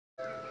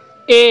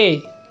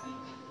A.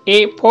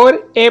 A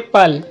for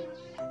apple.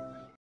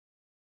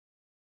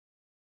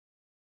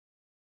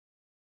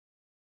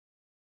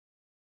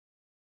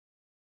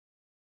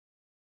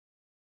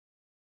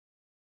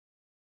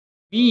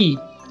 B.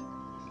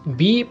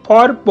 B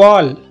for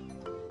ball.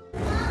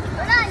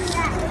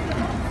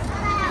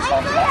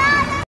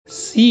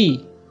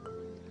 C.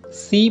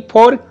 C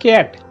for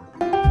cat.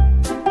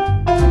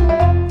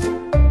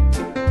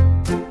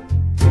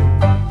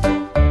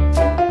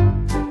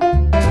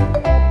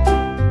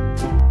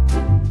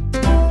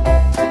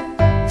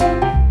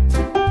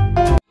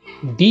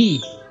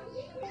 D.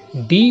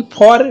 D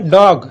for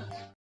dog.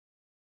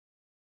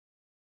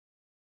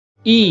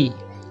 E.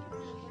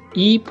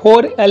 E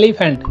for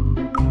elephant.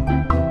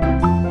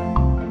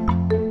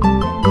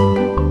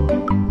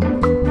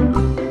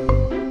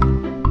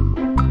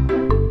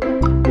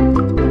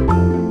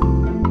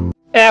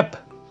 F.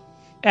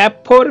 F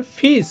for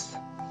fish.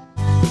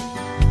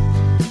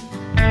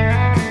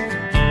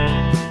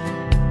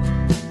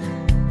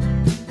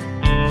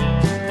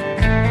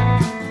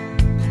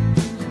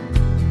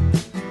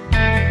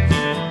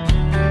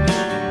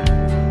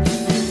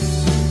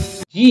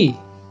 G.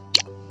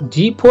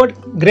 G for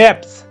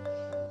grapes.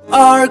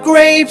 Are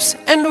grapes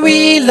and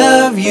we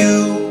love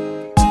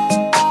you.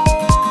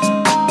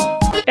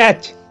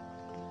 H.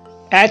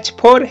 H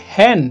for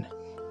hen.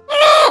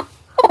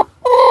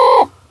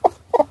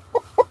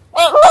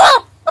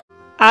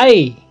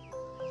 I.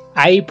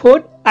 I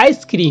for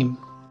ice cream.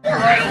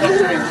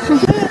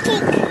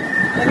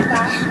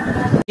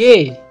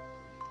 J.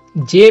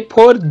 J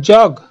for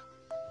jog.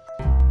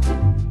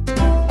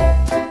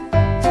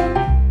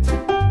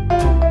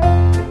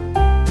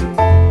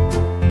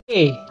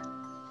 K.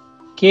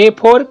 K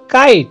for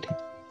kite.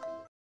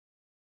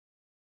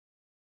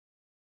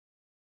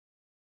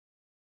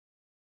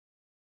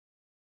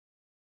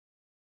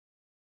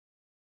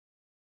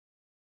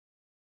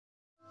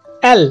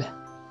 L.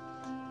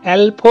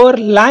 L for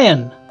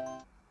lion.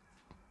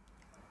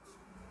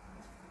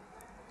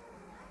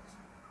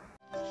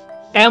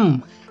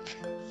 M.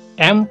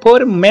 M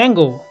for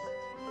mango.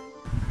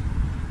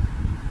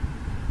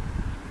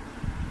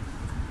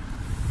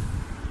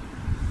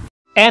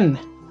 N.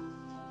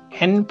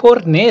 N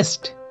for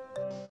nest.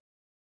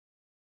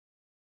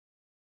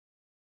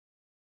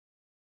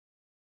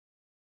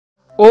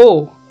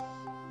 O.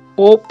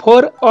 O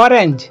for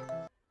orange.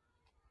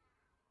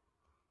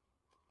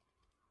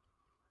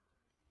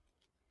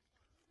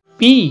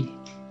 P.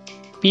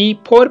 P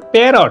for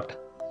parrot.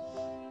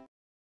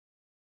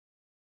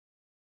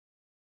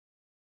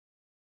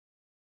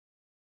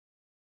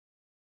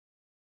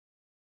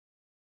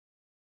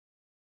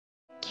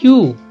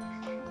 Q.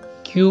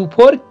 Q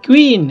for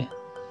queen.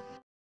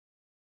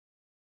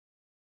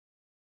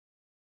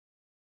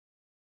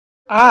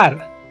 R.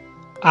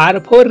 R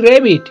for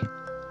rabbit.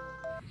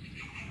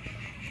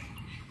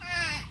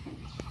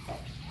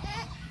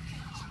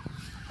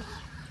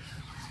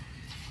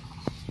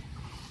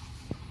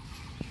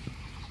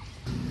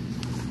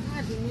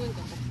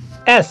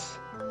 S.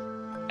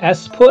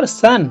 S for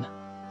sun.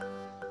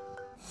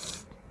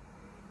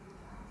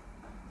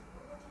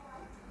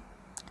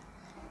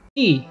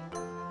 T.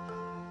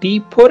 T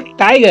for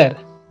tiger.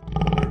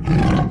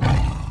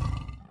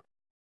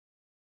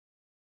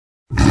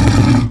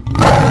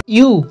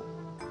 U.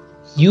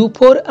 U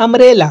for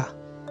umbrella.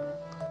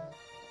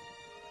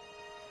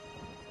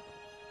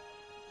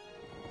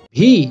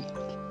 V.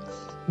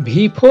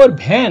 V for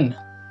van.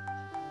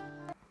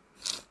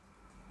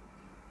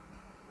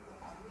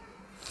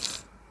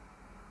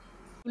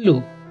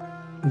 W.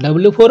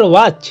 W for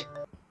watch.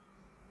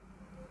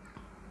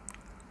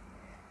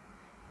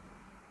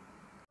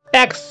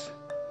 X.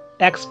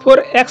 X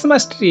for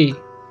Xmas tree.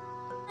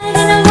 In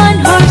a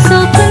one-horse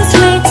open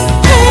sleigh,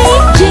 hey,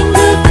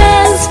 jingle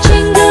bells,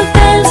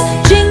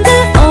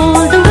 jingle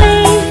all the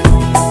way.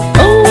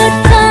 Oh, what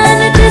fun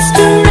it is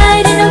to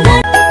ride in a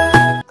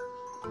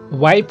one.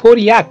 Y for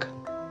yak.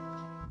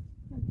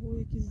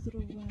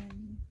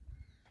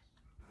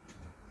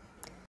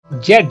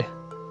 Z.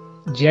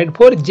 Z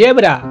for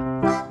zebra.